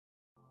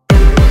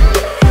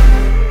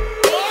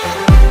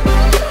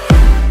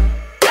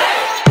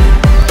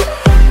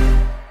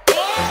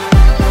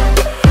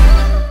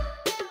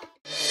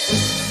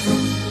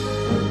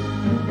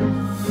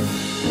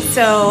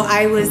So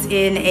I was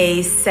in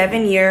a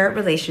 7-year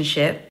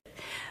relationship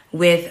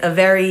with a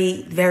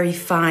very, very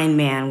fine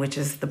man, which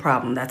is the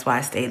problem. That's why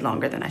I stayed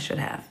longer than I should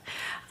have.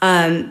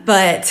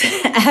 But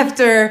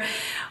after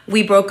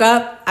we broke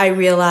up, I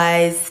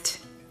realized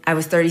I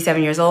was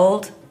 37 years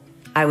old.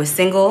 I was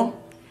single.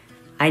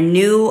 I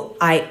knew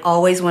I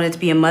always wanted to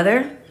be a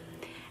mother.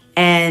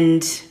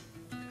 And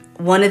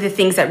one of the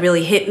things that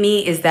really hit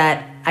me is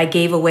that I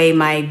gave away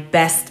my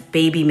best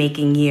baby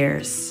making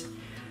years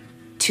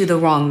to the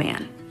wrong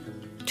man,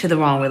 to the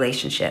wrong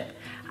relationship.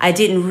 I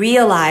didn't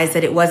realize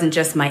that it wasn't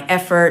just my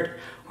effort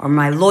or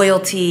my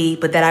loyalty,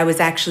 but that I was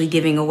actually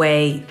giving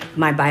away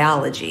my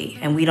biology.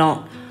 And we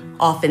don't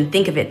often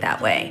think of it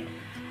that way.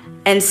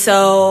 And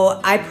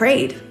so I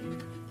prayed,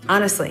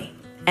 honestly.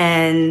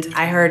 And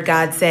I heard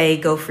God say,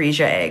 go freeze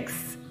your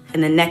eggs.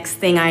 And the next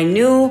thing I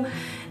knew,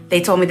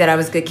 they told me that I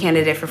was a good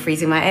candidate for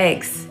freezing my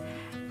eggs.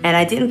 And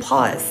I didn't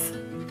pause.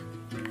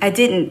 I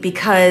didn't,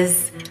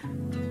 because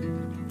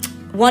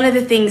one of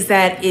the things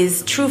that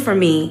is true for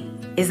me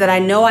is that I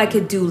know I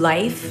could do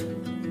life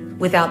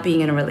without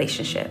being in a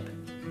relationship.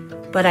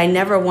 But I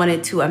never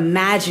wanted to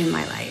imagine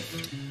my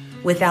life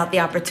without the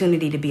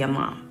opportunity to be a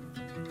mom.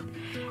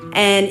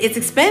 And it's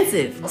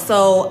expensive.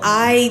 So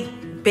I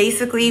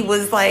basically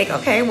was like,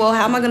 okay, well,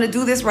 how am I gonna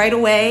do this right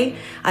away?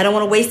 I don't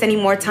wanna waste any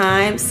more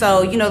time.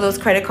 So, you know, those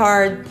credit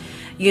card,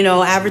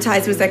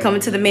 advertisements that come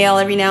into the mail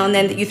every now and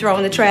then that you throw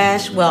in the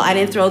trash. Well, I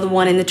didn't throw the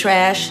one in the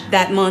trash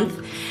that month.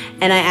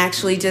 And I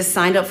actually just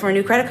signed up for a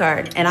new credit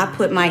card. And I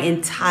put my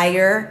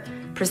entire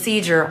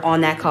procedure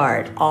on that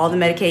card. All the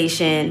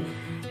medication,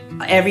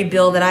 every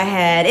bill that I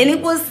had. And it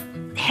was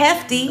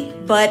hefty,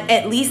 but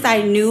at least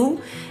I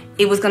knew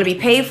it was gonna be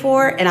paid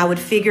for and I would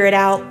figure it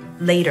out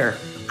later.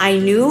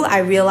 I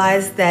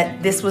realized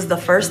that this was the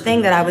first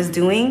thing that I was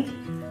doing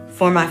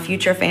for my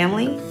future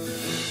family.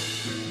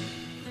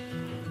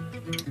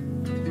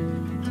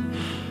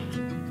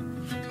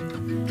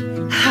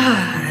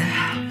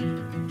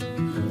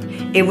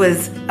 It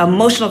was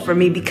emotional for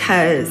me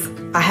because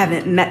I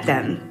haven't met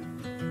them.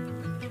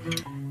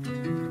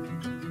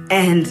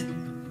 And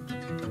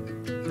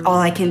all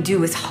I can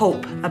do is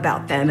hope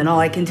about them, and all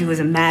I can do is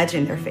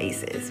imagine their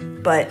faces.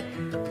 But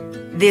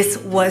this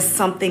was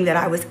something that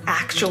I was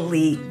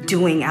actually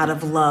doing out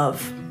of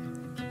love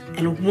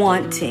and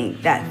wanting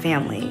that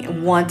family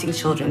and wanting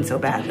children so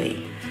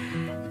badly.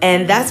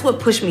 And that's what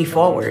pushed me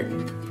forward,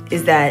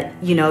 is that,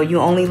 you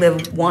only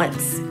live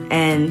once.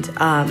 And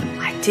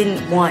I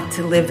didn't want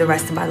to live the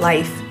rest of my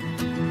life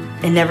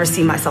and never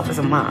see myself as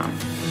a mom.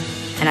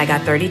 And I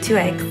got 32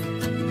 eggs.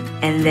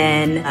 And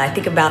then I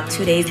think about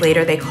 2 days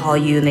later, they call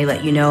you and they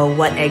let you know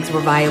what eggs were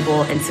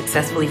viable and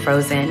successfully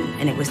frozen,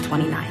 and it was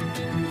 29.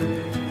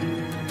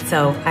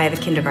 So I have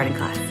a kindergarten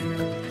class.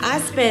 I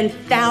spend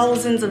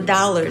thousands of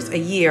dollars a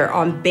year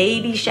on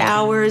baby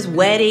showers,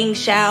 wedding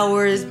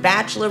showers,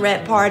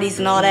 bachelorette parties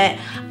and all that.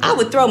 I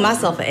would throw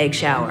myself an egg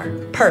shower,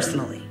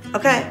 personally,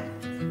 okay?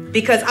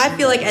 Because I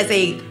feel like as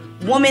a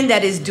woman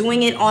that is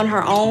doing it on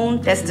her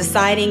own, that's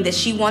deciding that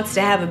she wants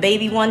to have a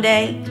baby one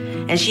day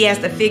and she has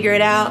to figure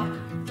it out,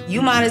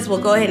 you might as well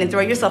go ahead and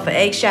throw yourself an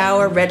egg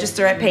shower,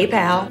 register at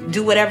PayPal,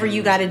 do whatever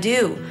you gotta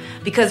do.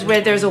 Because where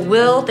there's a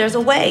will, there's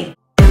a way.